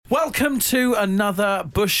Welcome to another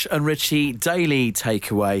Bush and Richie Daily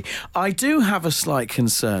Takeaway. I do have a slight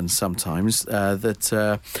concern sometimes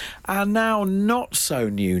that our now not so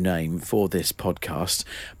new name for this podcast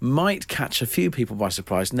might catch a few people by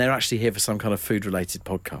surprise, and they're actually here for some kind of food-related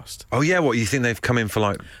podcast. Oh yeah, what, you think they've come in for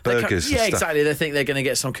like burgers? Yeah, and stuff? exactly. They think they're going to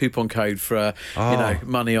get some coupon code for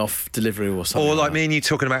money off delivery or something. Or like me and you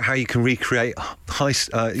talking about how you can recreate high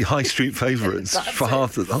street favourites for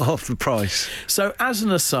half the price. So as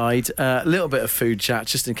an aside, a little bit of food chat,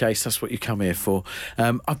 just in case that's what you come here for.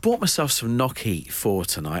 I bought myself some gnocchi for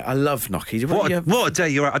tonight. I love gnocchi. What a day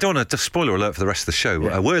you're at. I don't want to spoiler alert for the rest of the show.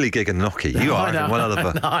 Yeah. A whirligig and gnocchi. You are having one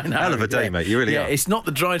hell of a day, mate. You really are. It's not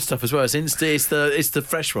the dried stuff as well. It's the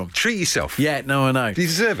fresh one. Treat yourself. Yeah, no, I know. You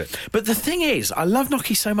deserve it. But the thing is, I love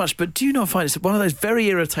gnocchi so much, but do you not find it's one of those very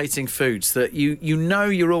irritating foods that you know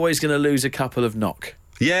you're always going to lose a couple of knock?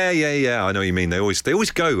 Yeah. I know what you mean. They always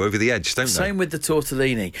go over the edge, don't they? Same with the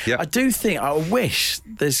tortellini. Yep. I wish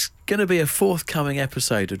there's going to be a forthcoming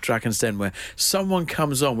episode of Dragon's Den where someone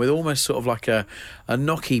comes on with almost sort of like a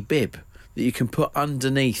gnocchi bib that you can put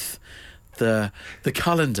underneath the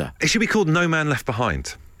colander. It should be called No Man Left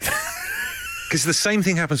Behind. Because the same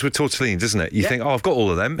thing happens with tortellini, doesn't it? You think, I've got all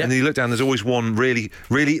of them. And then you look down, there's always one really,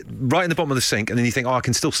 really right in the bottom of the sink. And then you think, I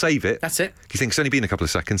can still save it. That's it. You think it's only been a couple of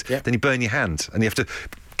seconds. Yep. Then you burn your hand and you have to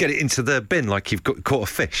get it into the bin like you've caught a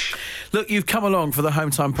fish. Look, you've come along for the Home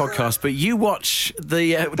Time podcast, but you watch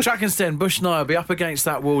the Dragon's Den. Bush and I will be up against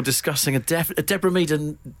that wall discussing a Deborah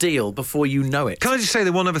Meaden deal before you know it. Can I just say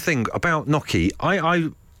the one other thing about gnocchi?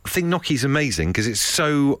 I think gnocchi's amazing because it's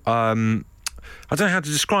so... I don't know how to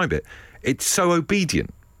describe it. It's so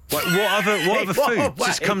obedient. Like what other food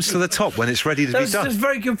just comes to the top when it's ready to be done? That's a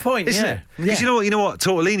very good point. Isn't it? Because you know what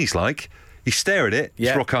tortellini's like? You stare at it,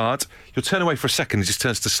 it's rock hard. You'll turn away for a second, it just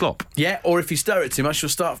turns to slop. Yeah, or if you stir it too much, you'll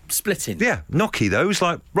start splitting. Yeah, gnocchi though is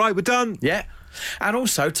like, right, we're done. Yeah. And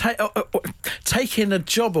also, taking a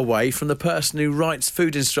job away from the person who writes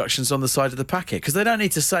food instructions on the side of the packet, because they don't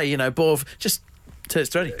need to say, just...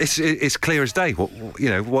 It's ready. It's clear as day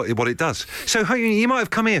what it does. So you might have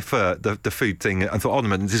come here for the food thing and thought,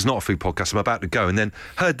 this is not a food podcast, I'm about to go, and then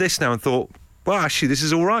heard this now and thought, well, actually, this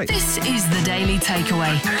is all right. This is the Daily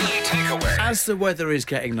Takeaway. As the weather is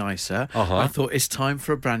getting nicer, I thought it's time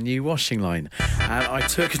for a brand new washing line. And I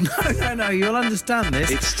took... No, you'll understand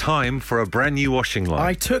this. It's time for a brand new washing line.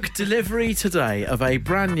 I took delivery today of a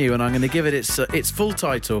brand new, and I'm going to give it its full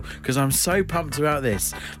title because I'm so pumped about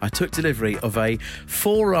this. I took delivery of a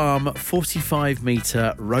 4-arm,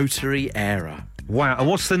 45-metre rotary airer. Wow, and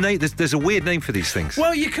what's the name? There's a weird name for these things.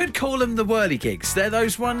 Well, you could call them the whirligigs. They're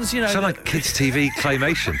those ones, Sound like kids' TV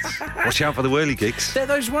claymations. Watch out for the whirligigs. They're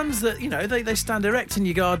those ones that, they stand erect in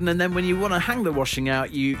your garden, and then when you want to hang the washing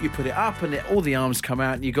out, you put it up and all the arms come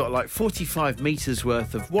out, and you've got like 45 metres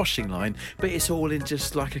worth of washing line, but it's all in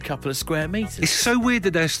just like a couple of square metres. It's so weird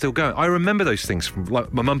that they're still going. I remember those things from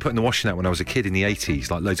like my mum putting the washing out when I was a kid in the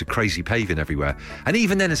 80s, like loads of crazy paving everywhere. And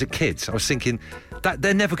even then as a kid, I was thinking that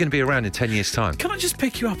they're never going to be around in 10 years' time. Can I just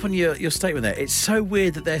pick you up on your statement there? It's so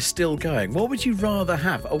weird that they're still going. What would you rather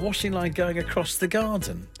have? A washing line going across the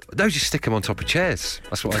garden? No, just stick them on top of chairs.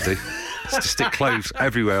 That's what I do. Just stick clothes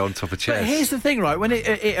everywhere on top of chairs. But here's the thing, right? When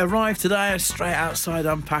it arrived today, I was straight outside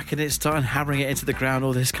unpacking it, starting hammering it into the ground,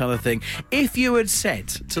 all this kind of thing. If you had said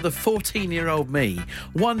to the 14-year-old me,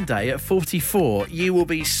 one day at 44, you will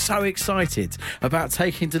be so excited about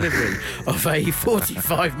taking delivery of a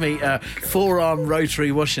 45-metre 4-arm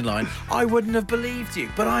rotary washing line, I wouldn't have believed you,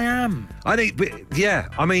 but I am. I think,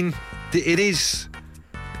 it is...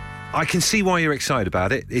 I can see why you're excited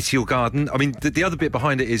about it. It's your garden. I mean, the other bit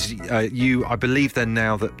behind it is I believe then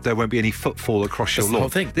now that there won't be any footfall across your lawn. The whole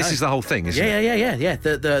thing. This is the whole thing, isn't it?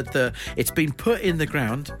 Yeah. It's been put in the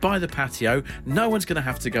ground by the patio. No one's going to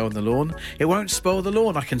have to go on the lawn. It won't spoil the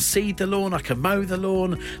lawn. I can seed the lawn. I can mow the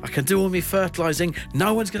lawn. I can do all my fertilising.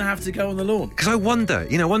 No one's going to have to go on the lawn. Because I wonder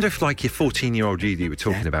if like your 14-year-old Judy were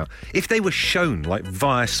talking about, if they were shown like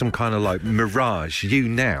via some kind of like mirage, you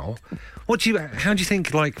now... How do you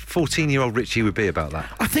think, like, 14-year-old Richie would be about that?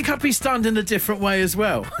 I think I'd be stunned in a different way as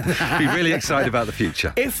well. Be really excited about the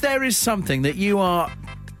future. If there is something that you are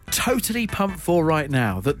totally pumped for right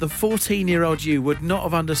now that the 14-year-old you would not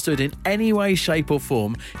have understood in any way, shape or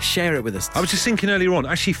form, share it with us. I was just thinking earlier on,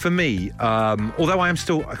 actually for me, although I am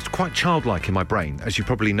still quite childlike in my brain, as you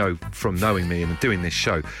probably know from knowing me and doing this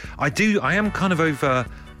show, I am kind of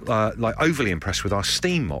overly impressed with our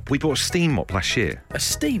steam mop. We bought a steam mop last year. A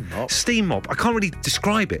steam mop? Steam mop. I can't really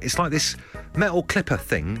describe it. It's like this metal clipper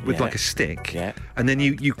thing with Yeah. like a stick, Yeah. and then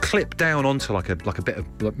you clip down onto like a bit of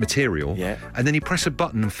like, material, Yeah. and then you press a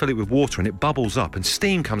button and fill it with water, and it bubbles up, and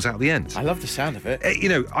steam comes out the end. I love the sound of it. You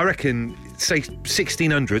know, I reckon, say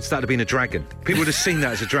 1600s, that'd have been a dragon. People would have seen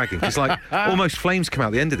that as a dragon because like almost flames come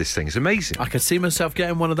out the end of this thing. It's amazing. I could see myself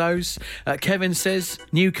getting one of those. Kevin says,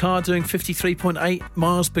 new car doing 53.8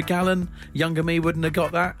 miles per gallon. Younger me wouldn't have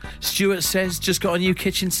got that. Stuart says, just got a new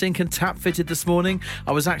kitchen sink and tap fitted this morning.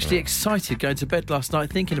 I was actually excited going to bed last night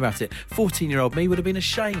thinking about it. 14-year-old me would have been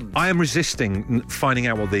ashamed. I am resisting finding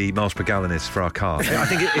out what the miles per gallon is for our car. I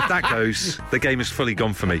think if that goes, the game is fully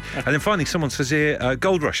gone for me. And then finally, someone says here,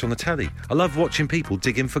 Gold Rush on the telly. I love watching people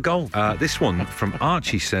dig in for gold. This one from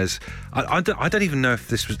Archie says, I don't even know if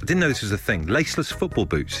this was... I didn't know this was a thing. Laceless football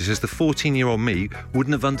boots. He says the 14-year-old me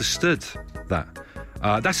wouldn't have understood that.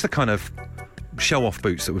 That's the kind of show-off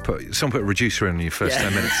boots that someone put a reducer in your first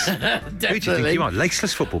 10 minutes. Who do you think you are?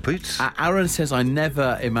 Laceless football boots? Aaron says, I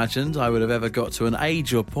never imagined I would have ever got to an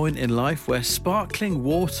age or point in life where sparkling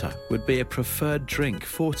water would be a preferred drink.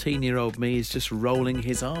 14-year-old me is just rolling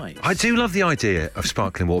his eyes. I do love the idea of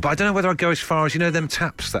sparkling water, but I don't know whether I'd go as far as, you know, them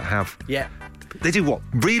taps that have... Yeah. They do what?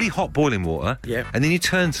 Really hot boiling water. Yeah. And then you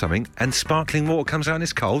turn something and sparkling water comes out and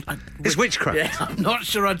it's cold. It's witchcraft. Yeah, I'm not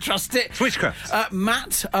sure I'd trust it. It's witchcraft.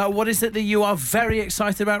 Matt, what is it that you are very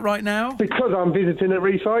excited about right now? Because I'm visiting a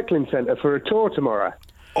recycling centre for a tour tomorrow.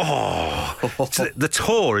 So the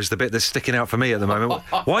tour is the bit that's sticking out for me at the moment.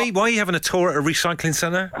 Why are you having a tour at a recycling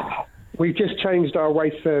centre? We've just changed our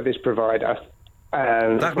waste service provider.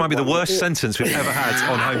 That might be the worst sentence we've ever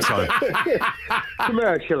had on Home Time.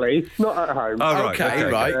 Commercially, not at home. Oh, right. Okay,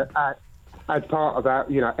 right. As part of that,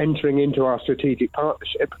 entering into our strategic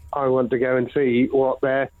partnership, I want to go and see what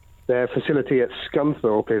their facility at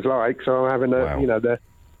Scunthorpe is like. So I'm having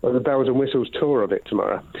the bells and whistles tour of it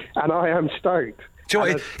tomorrow, and I am stoked. Do you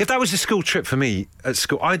know what, if that was a school trip for me at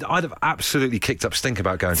school, I'd have absolutely kicked up stink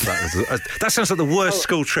about going to that. That sounds like the worst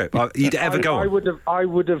school trip you'd ever go on. I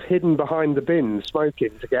would have hidden behind the bin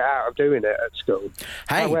smoking to get out of doing it at school.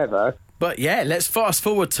 Hey. However... But yeah, let's fast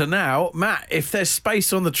forward to now. Matt, if there's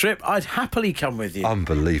space on the trip, I'd happily come with you.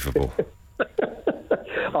 Unbelievable.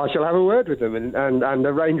 I shall have a word with them and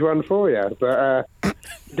arrange one for you. But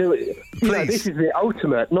Please. This is the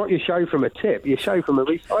ultimate, not your show from a tip, your show from a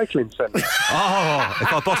recycling centre. Oh,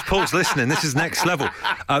 if our boss Paul's listening, this is next level.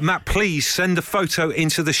 Matt, please send a photo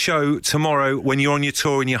into the show tomorrow when you're on your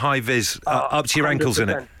tour in your high-vis up to your ankles in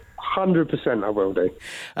it. 100% I will do.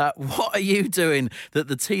 What are you doing that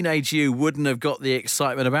the teenage you wouldn't have got the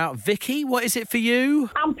excitement about? Vicky, what is it for you?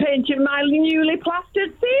 I'm painting my newly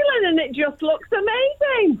plastered ceiling and it just looks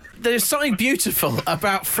amazing. There's something beautiful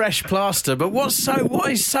about fresh plaster, but what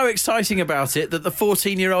is so exciting about it that the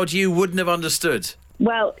 14-year-old you wouldn't have understood?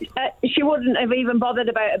 Well, she wouldn't have even bothered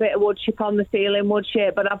about a bit of wood chip on the ceiling, would she?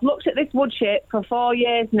 But I've looked at this wood chip for 4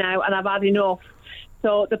 years now and I've had enough.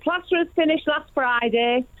 So the plaster was finished last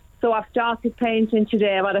Friday. So I've started painting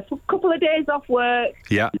today. I've had a couple of days off work,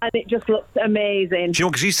 yeah, and it just looks amazing. Do you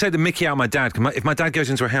know, because you take the mickey out of my dad. If my dad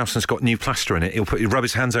goes into a house and it's got new plaster in it, he'll rub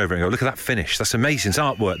his hands over it and go, look at that finish. That's amazing. It's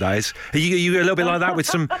artwork, that is. Are you a little bit like that with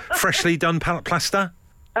some freshly done plaster?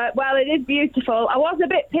 Well, it is beautiful. I was a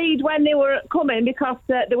bit peeved when they were coming because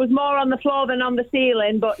there was more on the floor than on the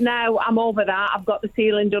ceiling, but now I'm over that. I've got the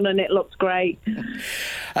ceiling done and it looks great.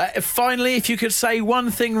 Finally, if you could say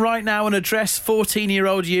one thing right now and address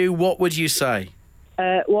 14-year-old you, what would you say?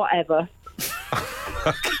 Whatever.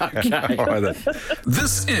 Okay. All right, then.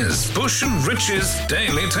 This is Bush and Rich's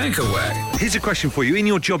Daily Takeaway. Here's a question for you. In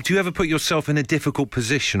your job, do you ever put yourself in a difficult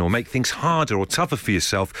position or make things harder or tougher for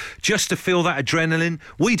yourself just to feel that adrenaline?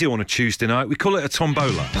 We do on a Tuesday night. We call it a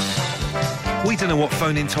tombola. We don't know what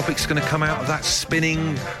phone-in topic's going to come out of that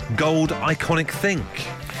spinning gold iconic thing.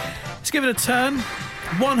 Let's give it a turn.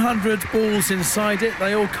 100 balls inside it.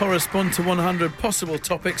 They all correspond to 100 possible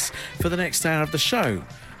topics for the next hour of the show.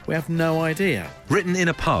 We have no idea. Written in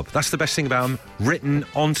a pub. That's the best thing about them. Written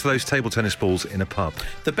onto those table tennis balls in a pub.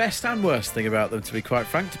 The best and worst thing about them, to be quite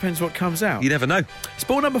frank, depends what comes out. You never know. It's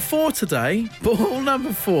ball number 4 today. Ball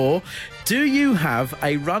number 4. Do you have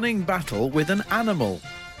a running battle with an animal?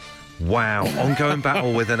 Wow, ongoing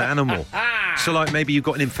battle with an animal. So, like, maybe you've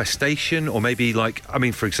got an infestation, or maybe,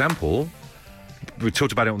 for example, we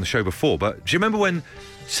talked about it on the show before, but do you remember when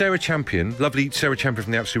Sarah Champion, lovely Sarah Champion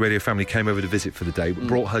from the Absolute Radio family, came over to visit for the day,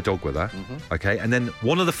 brought her dog with her, okay, and then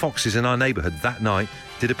one of the foxes in our neighbourhood that night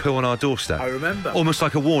did a poo on our doorstep. I remember. Almost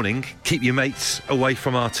like a warning, keep your mates away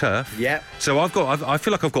from our turf. Yep. So I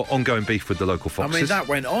feel like I've got ongoing beef with the local foxes. I mean, that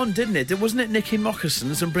went on, didn't it? Wasn't it nicking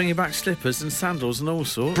moccasins and bringing back slippers and sandals and all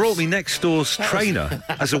sorts? Brought me next door's trainer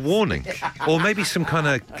as a warning. Or maybe some kind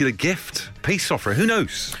of gift, peace offering, who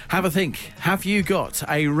knows? Have a think. Have you got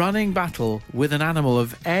a running battle with an animal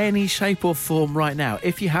of any shape or form right now?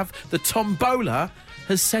 If you have, the Tombola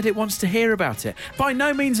has said it wants to hear about it. By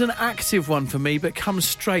no means an active one for me, but comes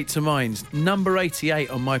straight to mind. Number 88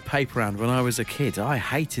 on my paper round when I was a kid. I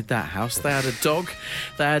hated that house. They had a dog.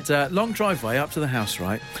 They had a long driveway up to the house,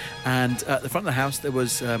 right? And at the front of the house there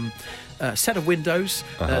was a set of windows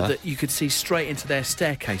that you could see straight into their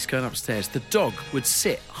staircase going upstairs. The dog would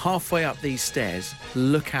sit halfway up these stairs,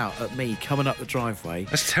 look out at me coming up the driveway.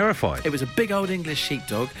 That's terrifying. It was a big old English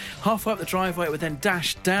sheepdog. Halfway up the driveway, it would then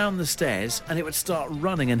dash down the stairs and it would start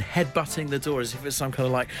running and headbutting the door as if it was some kind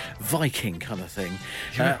of like Viking kind of thing.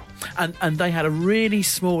 Yeah. And they had a really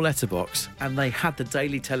small letterbox and they had the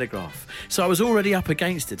Daily Telegraph. So I was already up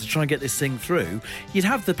against it to try and get this thing through. You'd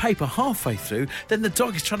have the paper halfway through, then the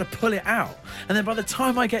dog is trying to pull it out. And then by the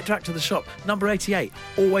time I get back to the shop, number 88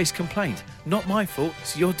 always complained. Not my fault,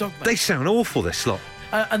 it's your dog, mate. They sound awful, this lot.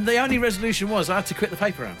 And the only resolution was I had to quit the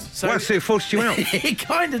paper round. So Well, so it forced you out. it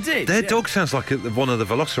kind of did. Their yeah. dog sounds like one of the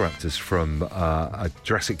velociraptors from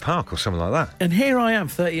Jurassic Park or something like that. And here I am,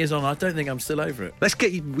 30 years on. I don't think I'm still over it.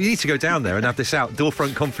 We need to go down there and have this outdoor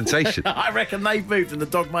front confrontation. I reckon they've moved and the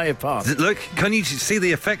dog may have passed. Look, can you see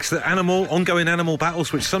the effects that ongoing animal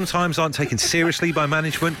battles, which sometimes aren't taken seriously by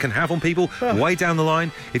management, can have on people way down the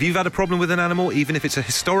line? If you've had a problem with an animal, even if it's a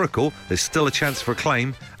historical, there's still a chance for a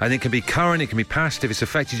claim. And it can be current, it can be past. If it's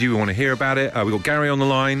affected you, we want to hear about it. We've got Gary on the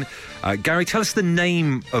line. Gary, tell us the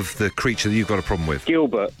name of the creature that you've got a problem with.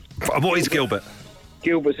 Gilbert. What is Gilbert?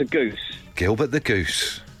 Gilbert's a goose. Gilbert the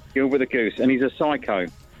goose. Gilbert the goose, and he's a psycho.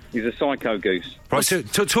 He's a psycho goose. Right, so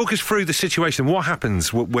talk us through the situation. What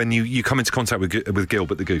happens when you come into contact with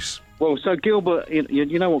Gilbert the goose? Well, so Gilbert,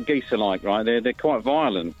 you know what geese are like, right? They're quite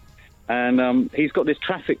violent. And he's got this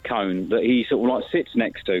traffic cone that he sort of like sits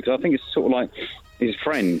next to, because I think it's sort of like his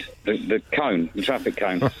friend, the traffic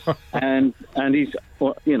cone. and he's,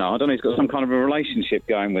 well, I don't know, he's got some kind of a relationship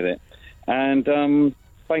going with it. And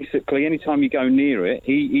basically, anytime you go near it,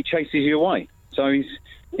 he chases you away. So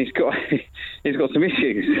he's got some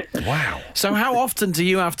issues. Wow. So how often do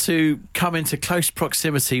you have to come into close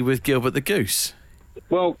proximity with Gilbert the goose?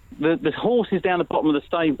 Well, the horse is down the bottom of the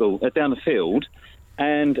stable, down the field,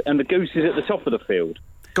 and the goose is at the top of the field.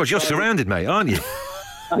 God, you're surrounded, mate, aren't you?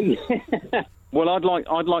 Oh, yeah. Well, I'd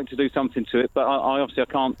like to do something to it, but I obviously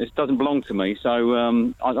can't. It doesn't belong to me, so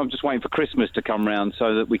I'm just waiting for Christmas to come round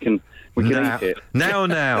so that we can eat it. Now,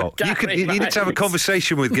 you need to have a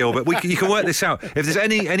conversation with Gilbert. You can work this out. If there's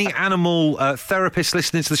any animal therapists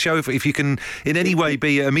listening to the show, if you can in any way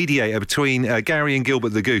be a mediator between Gary and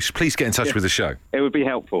Gilbert the goose, please get in touch with the show. It would be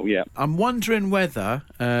helpful. Yeah. I'm wondering whether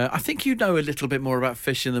I think you know a little bit more about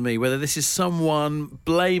fishing than me. Whether this is someone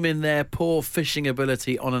blaming their poor fishing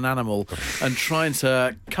ability on an animal and trying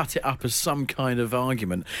to cut it up as some kind of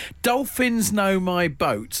argument. Dolphins know my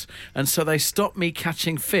boat, and so they stop me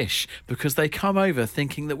catching fish because they come over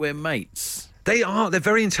thinking that we're mates. They're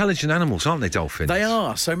very intelligent animals, aren't they, dolphins? They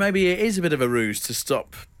are, so maybe it is a bit of a ruse to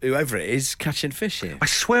stop whoever it is catching fish here. I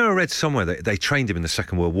swear I read somewhere that they trained him in the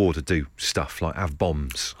Second World War to do stuff like have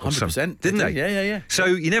bombs or 100%, something. Didn't they? Yeah. So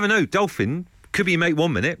you never know, dolphin could be your mate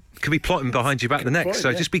 1 minute, could be plotting behind your back the next.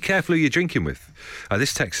 So just be careful who you're drinking with.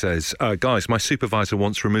 This text says, guys, my supervisor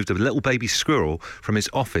once removed a little baby squirrel from his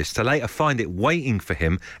office to later find it waiting for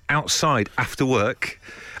him outside after work,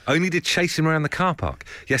 only to chase him around the car park.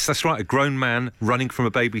 Yes, that's right, a grown man running from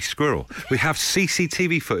a baby squirrel. We have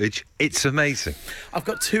CCTV footage. It's amazing. I've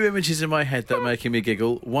got 2 images in my head that are making me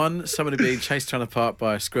giggle. 1, somebody being chased around a park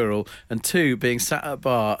by a squirrel, and 2, being sat at a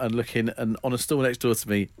bar and looking, and on a stool next door to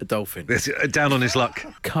me, a dolphin. Down on his luck.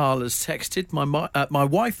 Carl has texted, my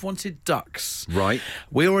wife wanted ducks. Right.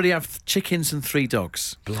 We already have chickens and 3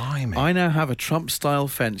 dogs. Blimey. I now have a Trump-style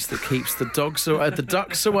fence that keeps the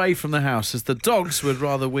ducks away from the house, as the dogs would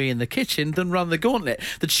rather wee in the kitchen than run the gauntlet.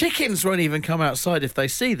 The chickens won't even come outside if they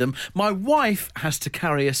see them. My wife has to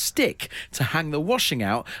carry a stick to hang the washing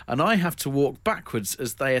out, and I have to walk backwards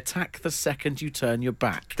as they attack the second you turn your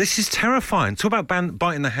back. This is terrifying. Talk about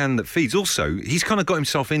biting the hand that feeds. Also, he's kind of got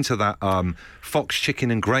himself into that fox, chicken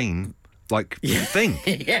and grain thing.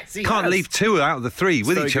 Yes, he Can't has. leave 2 out of the 3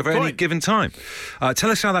 with Very each good other at any point. given time. Tell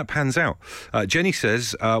us how that pans out. Jenny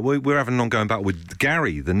says, we're having an ongoing battle with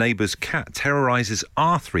Gary, the neighbour's cat, terrorises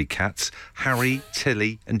our 3 cats, Harry,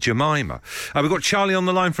 Tilly and Jemima. We've got Charlie on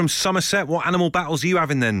the line from Somerset. What animal battles are you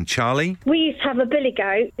having then, Charlie? We used to have a billy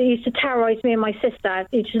goat that used to terrorise me and my sister.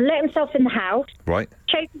 He just let himself in the house, Right.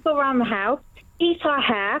 chase us all around the house, eat our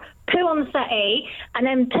hair, poo on the settee, and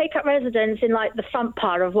then take up residence in, the front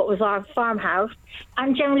part of what was our farmhouse,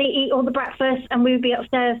 and generally eat all the breakfast, and we would be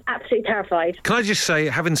upstairs absolutely terrified. Can I just say,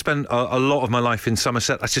 having spent a lot of my life in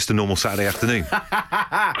Somerset, that's just a normal Saturday afternoon.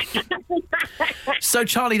 So,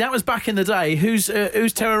 Charlie, that was back in the day. Who's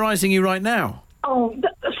terrorising you right now? Oh,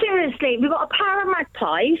 seriously, we've got a pair of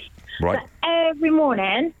magpies Right. that every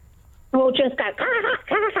morning will just go at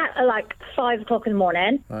 5 o'clock in the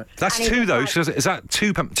morning. Right. That's And 2, it's though. like- So is that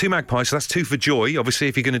two magpies? So that's 2 for joy. Obviously,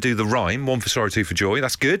 if you're going to do the rhyme, 1 for sorrow, 2 for joy.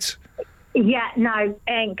 That's good. Yeah, no, it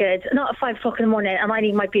ain't good. Not at 5 o'clock in the morning, and I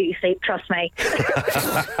need my beauty sleep, trust me. So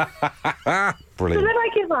Brilliant. then I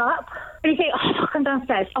give up, and you think, I'll come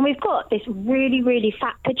downstairs. And we've got this really, really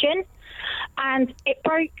fat pigeon, and it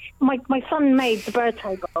broke, my son made the bird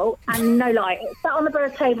table, and no lie, it sat on the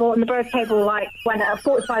bird table, and the bird table, went at a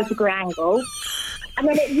 45-degree angle. And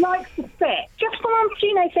then it likes to sit. Just when I'm,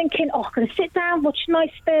 thinking, I'm going to sit down, watch a nice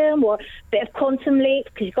film, or a bit of Quantum Leap,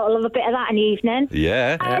 because you've got to love a bit of that in the evening.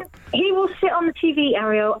 Yeah. And he will sit on the TV,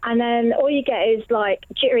 Ariel, and then all you get is,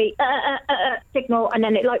 jittery signal, and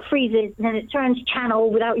then it, freezes, and then it turns channel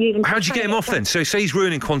without you even... How'd you get him off then? So say he's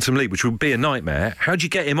ruining Quantum Leap, which would be a nightmare. How'd you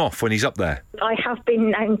get him off when he's up there? I have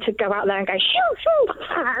been known to go out there and go, shoo,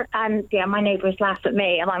 shoo, and, my neighbours laugh at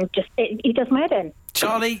me, and I'm just... he does my head in.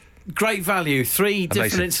 Charlie, great value. 3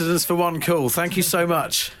 different Amazing. incidents for 1 call. Thank you so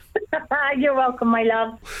much. You're welcome, my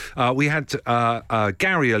love. We had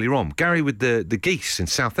Gary earlier on. Gary with the geese in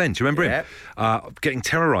Southend. Do you remember him? Getting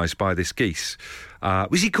terrorised by this geese.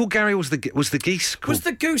 Was he called Gary or was the geese called... Was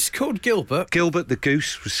the goose called Gilbert? Gilbert the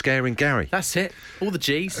goose was scaring Gary. That's it. All the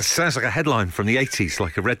G's. It sounds like a headline from the 80s,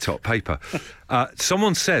 like a red top paper.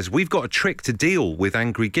 Someone says, we've got a trick to deal with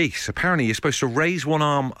angry geese. Apparently, you're supposed to raise one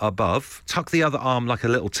arm above, tuck the other arm like a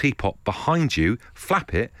little teapot behind you,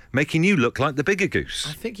 flap it, making you look like the bigger goose.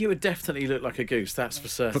 I think you would definitely look like a goose, that's for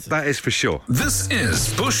certain. But that is for sure. This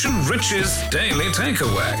is Bush and Rich's Daily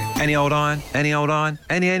Takeaway. Any old iron, any old iron,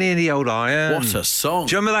 any old iron. What a song.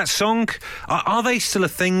 Do you remember that song? Are they still a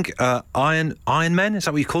thing? Iron Men? Is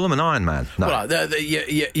that what you call them? An Iron Man? No. Well,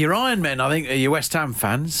 your Iron Men, I think, are your West Ham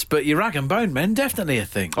fans, but your Rag and Bone Men, definitely a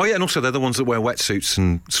thing. Oh, yeah, and also they're the ones that wear wetsuits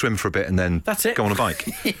and swim for a bit and then That's it. go on a bike.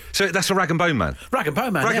 So that's a Rag and Bone Man. Rag and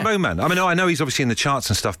Bone Man, Rag and yeah. Bone Man. I mean, I know he's obviously in the charts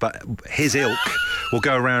and stuff, but his ilk will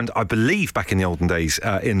go around, I believe, back in the olden days,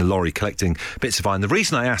 in the lorry collecting bits of iron. The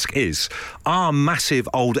reason I ask is our massive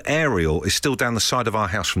old aerial is still down the side of our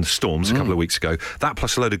house from the storms a couple of weeks ago. That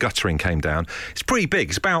plus a load of guttering came down. It's pretty big.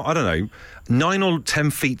 It's about, I don't know, 9 or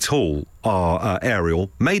 10 feet tall, our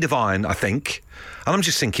aerial, made of iron, I think. And I'm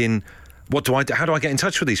just thinking, what do I do? How do I get in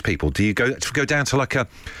touch with these people? Do you go down to like a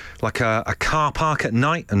car park at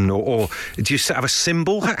night, or do you have a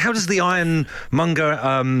symbol? How does the ironmonger,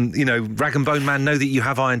 Rag and Bone Man know that you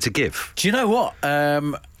have iron to give? Do you know what?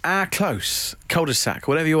 Our close cul-de-sac,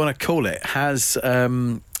 whatever you want to call it, has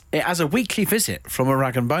a weekly visit from a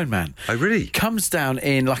Rag and Bone Man. Oh, really? Comes down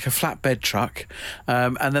in like a flatbed truck,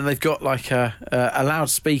 and then they've got like a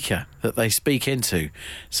loudspeaker that they speak into,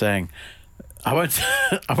 saying, I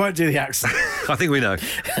won't do the accent. I think we know.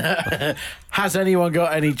 Has anyone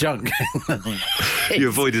got any junk? You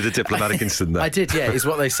avoided a diplomatic incident there. I did, yeah, is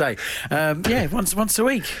what they say. Once a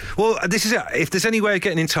week. Well, this is it. If there's any way of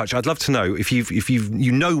getting in touch, I'd love to know if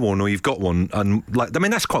you know one or you've got one. And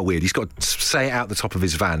that's quite weird. He's got to say it out the top of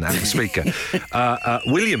his van out the speaker.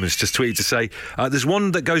 William has just tweeted to say there's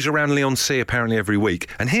one that goes around Leigh-on-Sea apparently every week.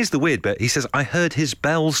 And here's the weird bit. He says, I heard his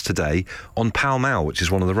bells today on Pall Mall, which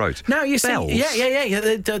is one of the roads. Now you bells? see,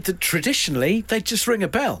 yeah. Traditionally, they just ring a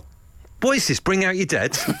bell. What is this? Bring out your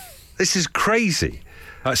dead? This is crazy.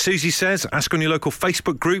 Susie says, ask on your local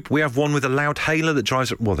Facebook group. We have one with a loud hailer that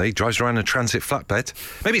drives around a transit flatbed.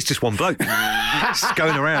 Maybe it's just one bloke. It's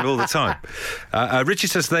going around all the time.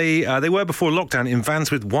 Richard says they were before lockdown in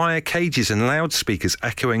vans with wire cages and loudspeakers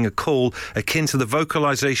echoing a call akin to the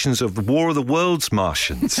vocalisations of the War of the Worlds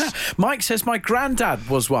Martians. Mike says my granddad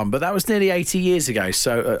was one, but that was nearly 80 years ago,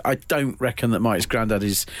 so I don't reckon that Mike's granddad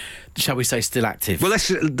is shall we say, still active. Well,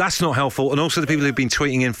 that's not helpful. And also the people who've been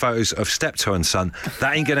tweeting in photos of steptoe and son,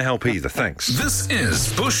 that ain't going to help either. Thanks. This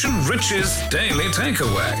is Bush and Rich's Daily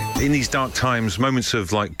Takeaway. In these dark times, moments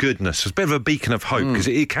of like goodness, it's a bit of a beacon of hope because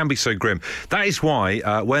it can be so grim. That is why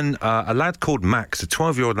when a lad called Max, a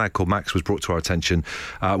 12-year-old lad called Max, was brought to our attention,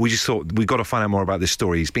 we just thought we've got to find out more about this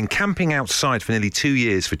story. He's been camping outside for nearly 2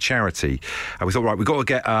 years for charity. We thought, right, we've got to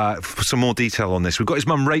get some more detail on this. We've got his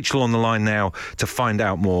mum Rachel on the line now to find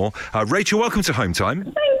out more. Rachel, welcome to Home Time.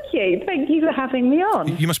 Thank you. Thank you for having me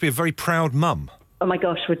on. You must be a very proud mum. Oh my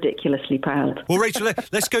gosh, ridiculously proud. Well, Rachel,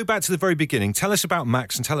 let's go back to the very beginning. Tell us about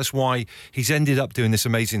Max and tell us why he's ended up doing this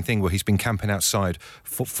amazing thing where he's been camping outside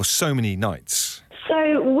for so many nights.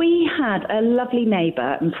 So we had a lovely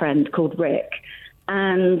neighbour and friend called Rick,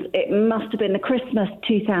 and it must have been the Christmas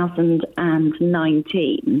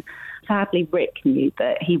 2019. Sadly, Rick knew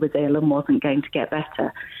that he was ill and wasn't going to get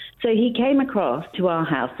better. So he came across to our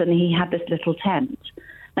house and he had this little tent.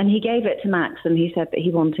 And he gave it to Max and he said that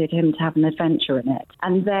he wanted him to have an adventure in it.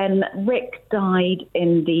 And then Rick died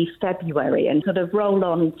in the February and sort of roll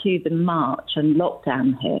on to the March and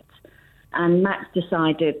lockdown hit. And Max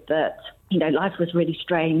decided that, you know, life was really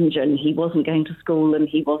strange and he wasn't going to school and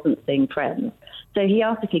he wasn't seeing friends. So he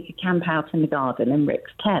asked if he could camp out in the garden in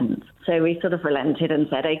Rick's tent. So we sort of relented and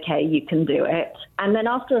said, OK, you can do it. And then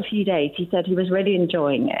after a few days, he said he was really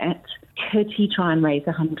enjoying it. Could he try and raise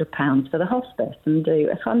 £100 for the hospice and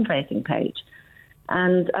do a fundraising page?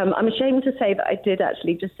 And I'm ashamed to say that I did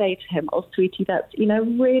actually just say to him, oh, sweetie, that's, you know,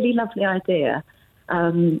 really lovely idea.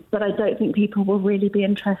 But I don't think people will really be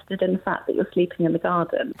interested in the fact that you're sleeping in the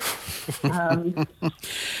garden.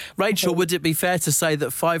 Rachel, would it be fair to say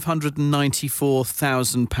that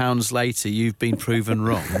 £594,000 later you've been proven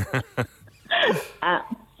wrong?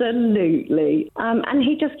 Absolutely. And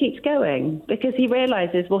he just keeps going because he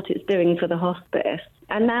realises what it's doing for the hospice.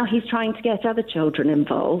 And now he's trying to get other children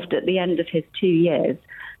involved at the end of his 2 years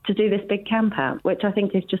to do this big camp out, which I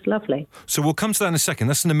think is just lovely. So we'll come to that in a second.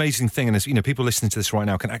 That's an amazing thing. And as you know, people listening to this right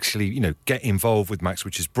now can actually, you know, get involved with Max,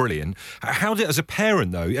 which is brilliant. How did, as a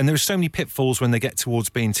parent though, and there are so many pitfalls when they get towards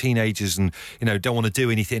being teenagers and, you know, don't want to do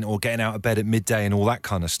anything or getting out of bed at midday and all that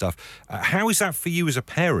kind of stuff. How is that for you as a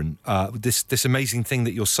parent, this amazing thing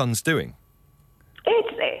that your son's doing?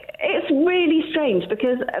 It's really strange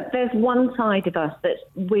because there's one side of us that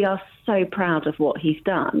we are so proud of what he's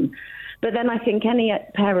done. But then I think any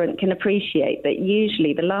parent can appreciate that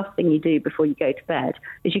usually the last thing you do before you go to bed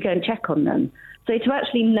is you go and check on them. So to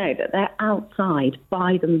actually know that they're outside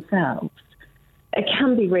by themselves, it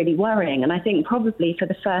can be really worrying. And I think probably for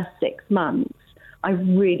the first 6 months, I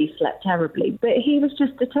really slept terribly. But he was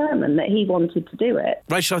just determined that he wanted to do it.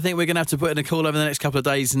 Rachel, I think we're going to have to put in a call over the next couple of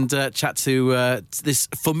days and chat to this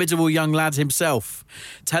formidable young lad himself.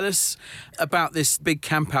 Tell us about this big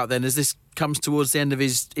camp out then, as this comes towards the end of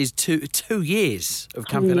his two years of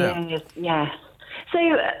camping out. Yes. So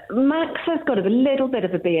Max has got a little bit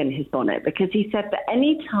of a bee in his bonnet because he said that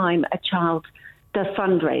any time a child does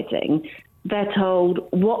fundraising, they're told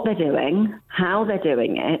what they're doing, how they're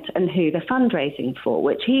doing it, and who they're fundraising for,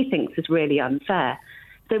 which he thinks is really unfair.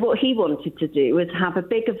 So what he wanted to do was have a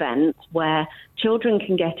big event where children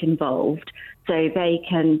can get involved, so they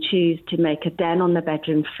can choose to make a den on the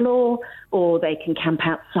bedroom floor, or they can camp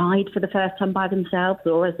outside for the first time by themselves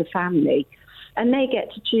or as a family. And they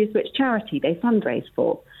get to choose which charity they fundraise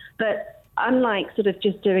for. But unlike sort of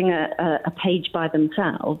just doing a page by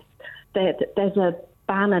themselves, there's a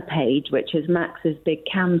banner page, which is Max's Big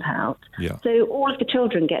Camp Out. Yeah. So all of the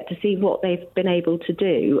children get to see what they've been able to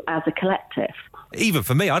do as a collective. Even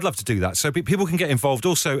for me, I'd love to do that. So people can get involved.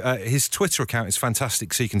 Also, his Twitter account is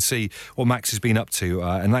fantastic, so you can see what Max has been up to,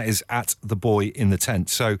 and that is @theboyinthetent.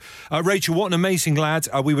 So, Rachel, what an amazing lad.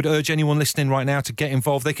 We would urge anyone listening right now to get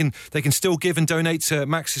involved. They can still give and donate to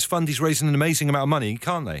Max's fund. He's raising an amazing amount of money,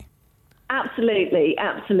 can't they? Absolutely.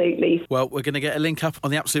 Well, we're going to get a link up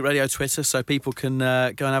on the Absolute Radio Twitter so people can go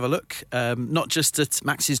and have a look. Not just at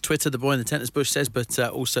Max's Twitter, The Boy in the Tent, as Bush says, but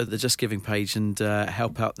also the Just Giving page and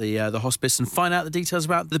help out the hospice and find out the details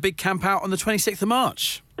about the big camp out on the 26th of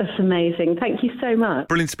March. That's amazing. Thank you so much.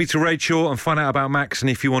 Brilliant to speak to Rachel and find out about Max. And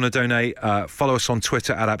if you want to donate, follow us on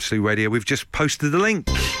Twitter @Absolute Radio. We've just posted the link.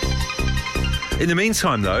 In the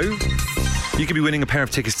meantime, though, you could be winning a pair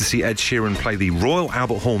of tickets to see Ed Sheeran play the Royal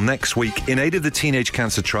Albert Hall next week in aid of the Teenage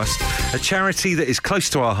Cancer Trust, a charity that is close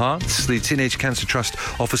to our hearts. The Teenage Cancer Trust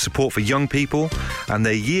offers support for young people, and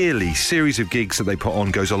their yearly series of gigs that they put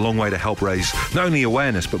on goes a long way to help raise not only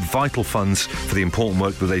awareness but vital funds for the important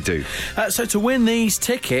work that they do. So to win these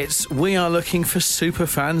tickets, we are looking for super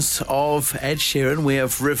fans of Ed Sheeran. We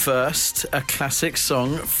have reversed a classic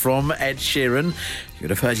song from Ed Sheeran. You'd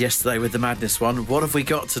have heard yesterday with the Madness one. What have we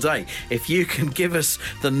got today? If you can give us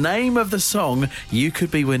the name of the song, you could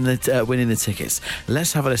be winning the tickets.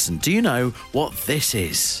 Let's have a listen. Do you know what this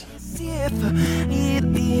is?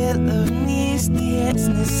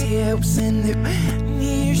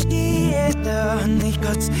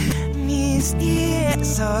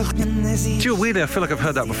 Jill Wheeler, I feel like I've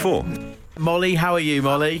heard that before. Molly, how are you,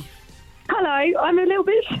 Molly? Hello, I'm a little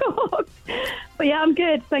bit shocked. But yeah, I'm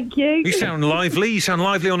good, thank you. You sound lively. You sound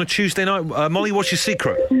lively on a Tuesday night. Molly, what's your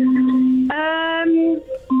secret?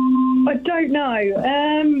 I don't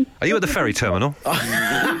know. Are you at the ferry terminal?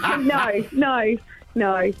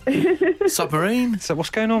 No. Submarine? So what's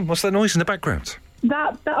going on? What's that noise in the background?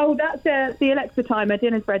 That's the Alexa timer.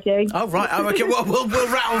 Dinner's ready. Oh, right. Oh, okay. Well, we'll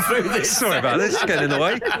rattle through this. Sorry about this. Getting in the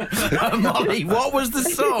way. Molly, what was the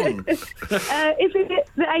song? Is it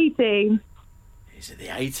the A-Team? Is it the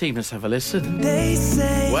A-Team? Let's have a listen. They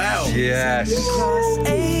say wow. Yes.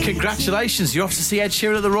 Congratulations. You're off to see Ed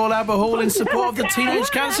Sheeran at the Royal Albert Hall in support of the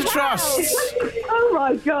Teenage Cancer Trust. Oh,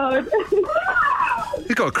 my God.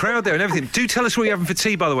 We've got a crowd there and everything. Do tell us what you're having for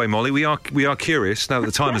tea, by the way, Molly. We are curious now that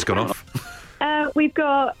the timer's gone off. We've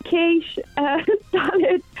got quiche,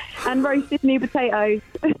 salad, and roasted new potatoes.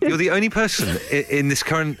 You're the only person in this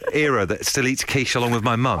current era that still eats quiche along with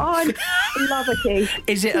my mum. Oh, I love a quiche.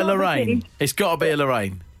 Is it a Lorraine? It's got to be a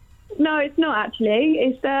Lorraine. No, it's not actually.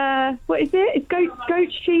 It's what is it? It's goat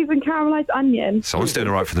cheese and caramelised onion. Someone's doing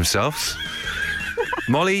all right for themselves.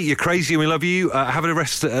 Molly, you're crazy and we love you. Have an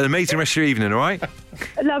amazing rest of your evening, all right?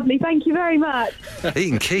 Lovely, thank you very much.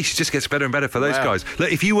 Eating quiche just gets better and better for those guys.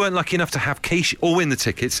 Look, if you weren't lucky enough to have quiche or win the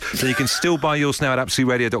tickets, then you can still buy yours now at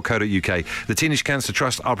absoluteradio.co.uk. The Teenage Cancer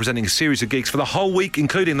Trust are presenting a series of gigs for the whole week,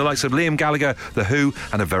 including the likes of Liam Gallagher, The Who,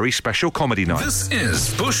 and a very special comedy night. This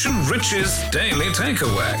is Bush and Rich's Daily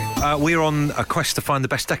Takeaway. We're on a quest to find the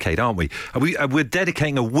best decade, aren't we? We're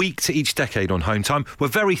dedicating a week to each decade on Home Time. We're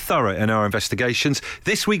very thorough in our investigations.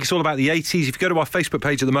 This week is all about the 80s. If you go to our Facebook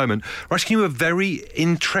page at the moment, we're asking you a very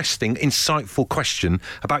interesting, insightful question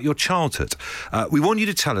about your childhood. We want you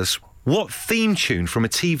to tell us what theme tune from a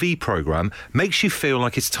TV programme makes you feel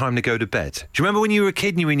like it's time to go to bed. Do you remember when you were a kid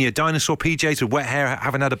and you were in your dinosaur PJs with wet hair,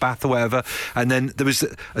 haven't had a bath or whatever, and then there was,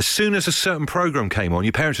 as soon as a certain programme came on,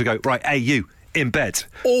 your parents would go, right, hey, you, in bed.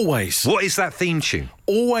 Always. What is that theme tune?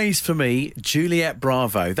 Always for me, Juliet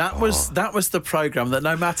Bravo. That was the programme that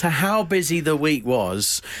no matter how busy the week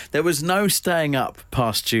was, there was no staying up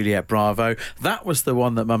past Juliet Bravo. That was the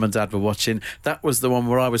one that Mum and Dad were watching. That was the one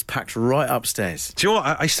where I was packed right upstairs. Do you know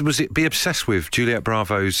what? I used to be obsessed with Juliet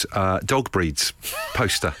Bravo's dog breeds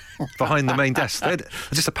poster behind the main desk. They had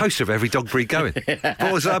just a poster of every dog breed going.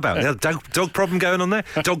 What was that about? They had a dog problem going on there?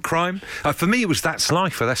 Dog crime? For me, it was That's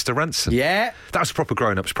Life with Esther Rantzen. Yeah. That was a proper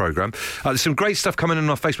grown-ups programme. There's some great stuff coming in on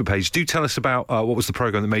our Facebook page. Do tell us about what was the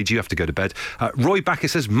programme that made you have to go to bed. Roy Backer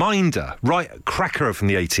says Minder, right, cracker from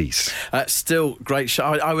the 80s. Still great show.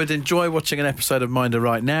 I would enjoy watching an episode of Minder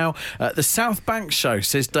right now. The South Bank Show,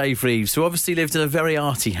 says Dave Reeves, who obviously lived in a very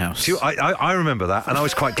arty house. See, I remember that, and I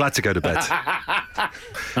was quite glad to go to bed.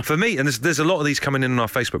 For me, and there's a lot of these coming in on our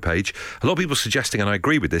Facebook page, a lot of people suggesting, and I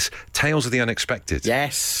agree with this, Tales of the Unexpected.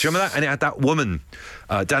 Yes. Do you remember that? And it had that woman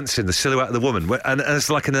dancing, the silhouette of the woman, and as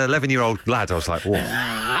like an 11-year-old lad, I was like, whoa.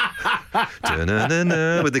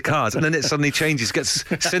 With the cards, and then it suddenly changes, gets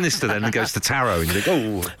sinister then and goes to tarot, and you think,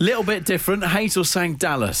 oh. Little bit different. Hazel sang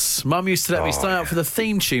Dallas. Mum used to let me stay up for the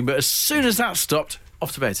theme tune, but as soon as that stopped,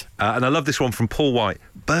 off to bed. And I love this one from Paul White,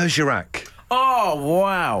 Bergerac. Oh,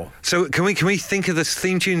 wow. So can we think of this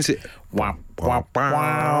theme tunes? Wow, wow,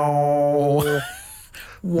 wow.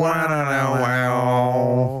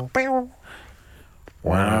 Wow,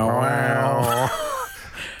 wow. Wow.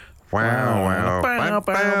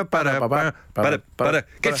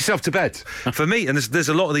 Get yourself to bed. For me, and there's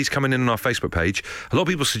a lot of these coming in on our Facebook page, a lot of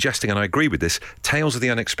people suggesting, and I agree with this, Tales of the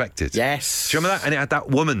Unexpected. Yes. Do you remember that? And it had that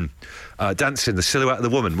woman dancing, the silhouette of the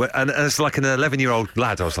woman, and as like an 11-year-old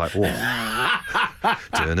lad, I was like, whoa.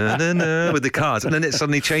 With the cards, and then it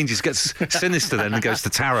suddenly changes, gets sinister then and goes to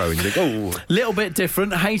tarot, and you think, oh. Little bit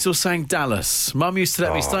different. Hazel sang Dallas. Mum used to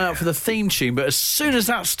let me stay up for the theme tune, but as soon as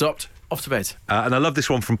that stopped, off to bed. And I love this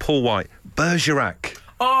one from Paul White, Bergerac.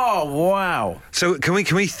 Oh, wow. So can we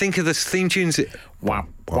think of this theme tunes? Wow,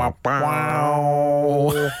 wow,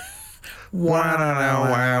 wow.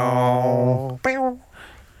 Wow,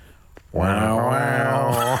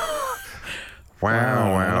 wow. Wow,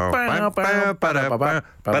 wow.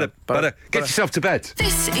 Get yourself to bed.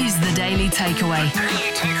 This is the Daily Takeaway.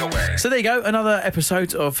 Daily Takeaway. So there you go, another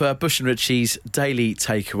episode of Bush and Richie's Daily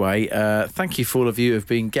Takeaway. Thank you for all of you who have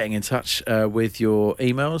been getting in touch with your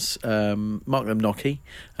emails. Mark them Nocky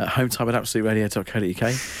at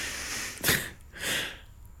hometime@absoluteradio.co.uk.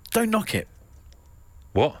 Don't knock it.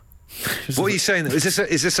 What? What are you saying? Is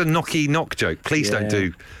this a knocky knock joke? Please don't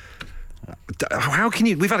do. How can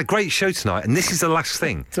you? We've had a great show tonight, and this is the last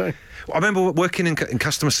thing. I remember working in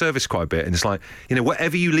customer service quite a bit, and it's like,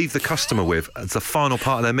 whatever you leave the customer with as the final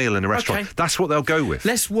part of their meal in a restaurant, that's what they'll go with.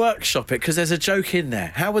 Let's workshop it, because there's a joke in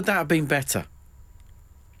there. How would that have been better?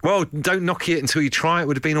 Well, don't knock it until you try it.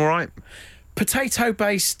 Would have been all right.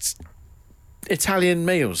 Potato-based Italian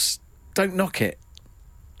meals. Don't knock it.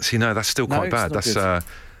 See, no, that's still quite bad. That's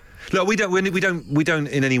look, we don't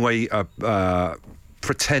in any way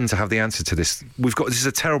pretend to have the answer to this. This is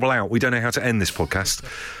a terrible out. We don't know how to end this podcast.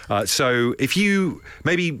 So if you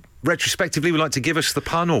maybe retrospectively would like to give us the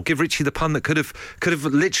pun, or give Richie the pun that could have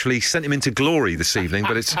literally sent him into glory this evening,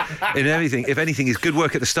 but it's if anything, his good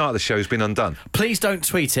work at the start of the show has been undone. Please don't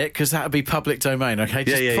tweet it, because that would be public domain. Okay,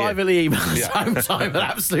 just privately email us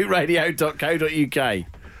hometime@absoluteradio.co.uk.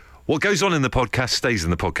 What goes on in the podcast stays in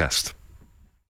the podcast.